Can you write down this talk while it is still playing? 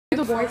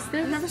the boys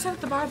did? I never sat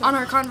at the bar On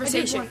our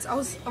conversation. I did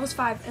once. I was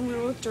 5 and we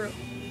were with Drew.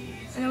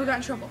 And then we got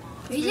in trouble.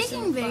 Are you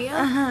taking video?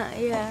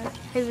 Yeah.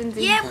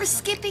 Yeah, we're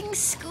skipping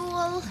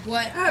school.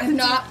 What? I'm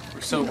not.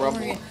 We're so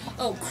rebel.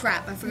 Oh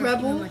crap! I forgot.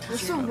 Rebel? We're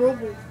so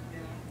rebel.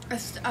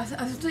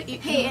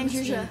 Hey, and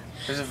here's a...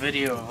 There's a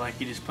video of like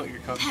you just put your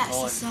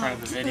Coca-Cola in front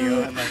of the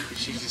video and like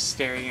she's just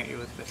staring at you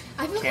with the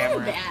I feel camera.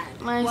 kind of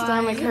bad. My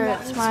stomach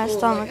hurts. My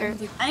stomach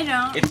hurts. I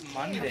don't. It's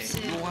Monday.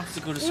 Who wants to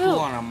go to school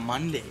on a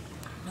Monday?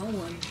 No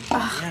one.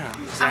 Yeah,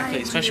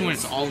 exactly. Especially when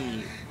it's all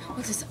me.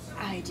 What's this?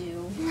 I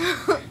do.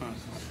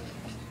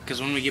 Because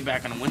when we get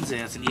back on a Wednesday,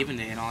 that's an even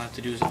day, and all I have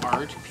to do is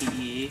art,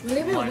 PE, What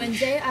about lunch.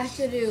 Wednesday? I have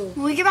to do.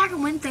 When we get back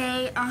on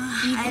Wednesday, I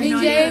have no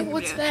Wednesday? idea.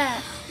 What's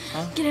that?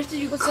 Huh? Gonna have to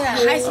do what's that?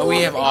 High school. Oh,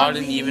 we have odd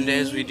and even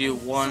days. We do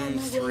 1,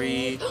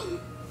 3, When are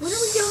we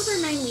done with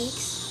our 9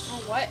 weeks?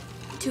 Oh, what?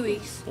 2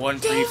 weeks. 1,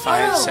 3,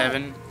 5,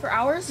 7. For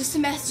hours? The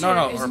semester.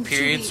 No, is or in 2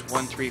 periods. weeks.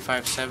 1, 3,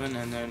 5, 7,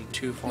 and then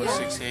 2, 4,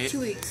 6, 8. 2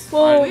 weeks. Odd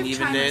Whoa. and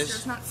even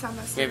days. Not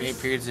semesters. We have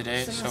 8 periods a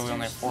day, so we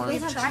only have 4. We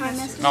have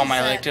trimesters. And all my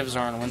electives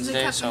are on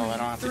Wednesday, so I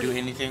don't have to do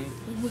anything.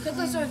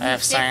 I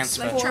have science,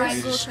 but I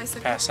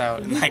just pass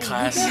out in my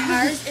class.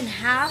 Hours and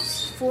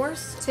halves,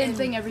 fourths. Same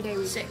thing every day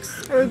we do.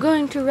 6. We're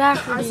going to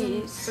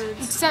Rafferty's.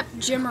 Except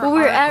gym or Well,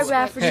 we're at art.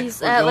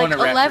 Rafferty's We're at going like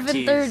to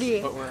Rafertys,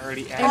 11:30. but we're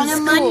already at On a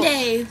school.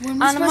 Monday. When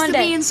we're On a supposed to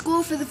Monday. be in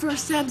school for the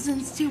first time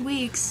since 2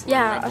 weeks.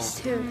 Yeah, Rebel. us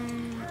too.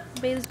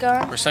 Bailey's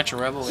gone. We're such a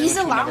rebel. We He's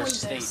went to another allowing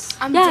state. this.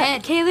 I'm Yeah,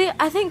 dead. Kaylee.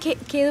 I think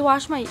Kaylee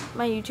watched my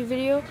YouTube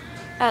video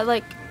at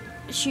like.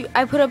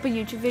 I put up a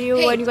YouTube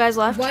video when you guys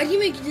left. Why do you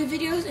make YouTube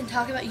videos and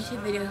talk about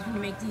YouTube videos when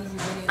you make these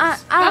videos? I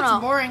don't That's know.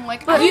 boring.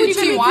 Like, But I don't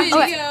even watch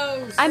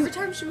it.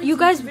 Okay. You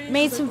guys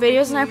made some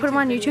videos and I put them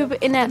on YouTube.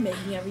 And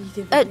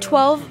at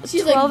 12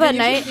 She's like, at video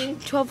night, making.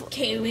 12.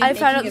 Kaylee I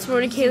found out making this a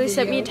morning. YouTube Kaylee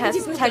sent me a video.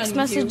 text Put it on YouTube.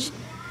 message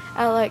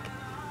at like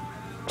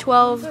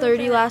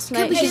 12:30 last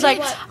night. And she's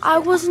like, I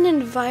wasn't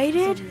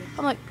invited.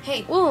 I'm like,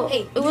 Hey, well,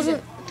 hey, it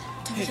wasn't.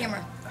 to the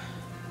camera.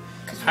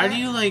 How do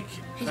you like?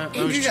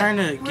 I was trying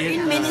to We're get.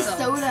 in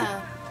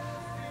Minnesota.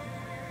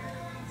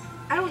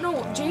 I don't know.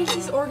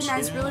 JC's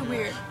organized really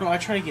weird. No, I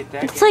try to get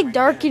that. It's like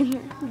dark in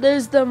here.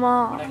 There's the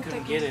mall. But I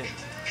couldn't get it.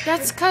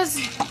 That's because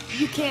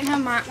you can't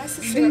have my.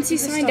 Vinci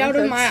signed out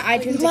of my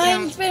iTunes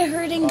Mine's account. been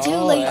hurting too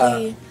Oh,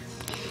 lately.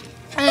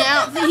 And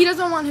I don't think he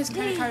doesn't want his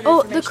credit card Oh,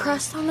 the information.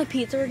 crust on the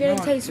pizza we're getting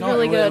No, tastes no,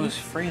 really It good. was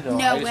free though.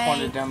 No I just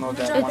wanted to download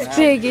that one It's app.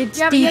 big. It's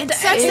Yeah, but you deep. have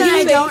to Sucks that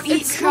I don't eat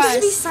It's supposed to be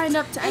crust. signed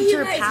up to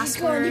enter a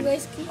password.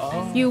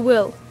 Oh, You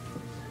will.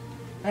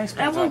 thanks,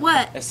 I will Grandpa.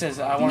 what? It says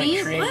I want Me?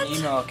 to create What? an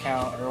email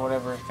account or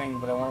whatever thing,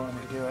 but I won't let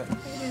me do it.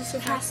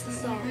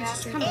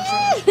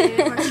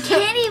 You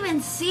can't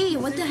even see.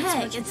 What the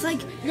heck? It's like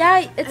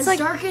Yeah, it's as like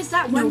dark as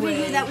that one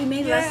video that we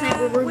made last night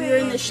where we were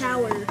in the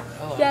shower.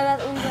 yeah,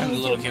 that one's And the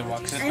little kid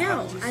walks in. I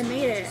know. I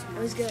made it. It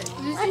was good.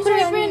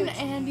 Type in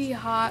Andy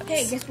Hot.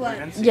 Hey, guess what?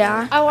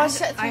 yeah. I watched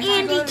it.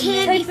 Andy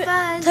Candy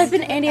Fuzz. Type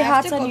in Andy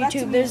Hots on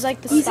YouTube. There's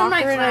like the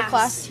stalker in our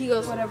class. He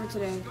goes, Whatever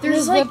today.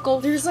 There's like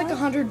There's like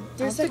 100.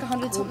 There's like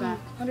 100 something.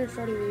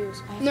 140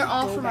 views. And they're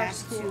all from our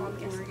school.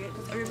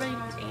 Everybody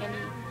knows Andy.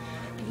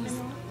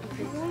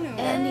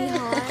 Andy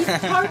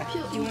Hot.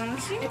 Do you want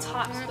to see? It's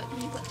hot,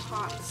 but you put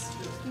hots.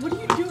 What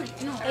are you doing?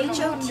 No.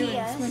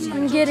 H-O-T-S.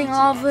 I'm getting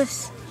all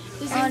this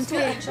on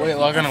Twitch. Wait,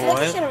 log on to I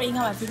what? don't even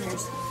know my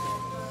fingers.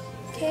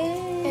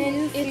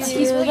 And it's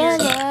Feel the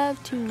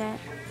love tonight.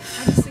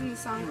 I just sing the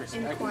song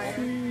in choir.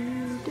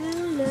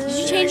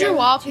 Did you change your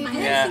wallpaper?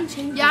 Yeah.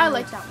 Yeah, I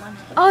like that one.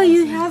 Oh,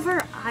 you have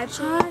her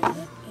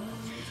iPod?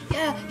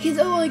 Yeah, he's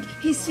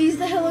he sees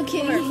the Hello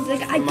Kitty. He's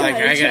like, I I'm like, I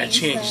gotta gotta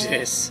change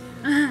this.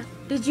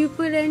 Did you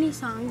put any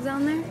songs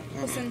on there?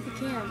 Listen, you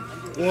can.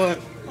 What?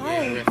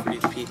 Yeah,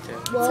 Rafferty's pizza.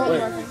 You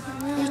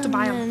have to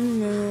buy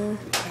them.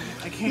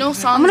 I can't. No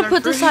songs. I'm gonna are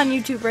put this free. on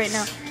YouTube right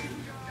now.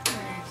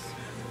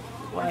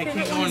 Why, I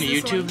can't go on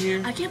YouTube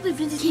here. I can't believe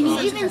Vince can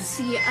even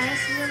see us.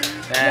 Really?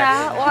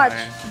 Yeah, watch.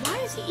 Why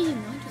is he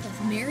eating lunch with us?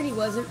 Marity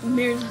wasn't.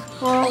 Marity.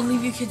 I'll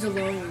leave you kids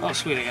alone. Oh,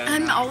 sweet, I got it.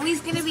 I'm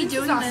always gonna be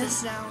doing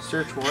this now.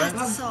 Search what?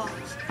 Salt.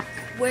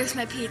 Where's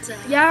my pizza?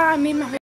 Yeah, I made my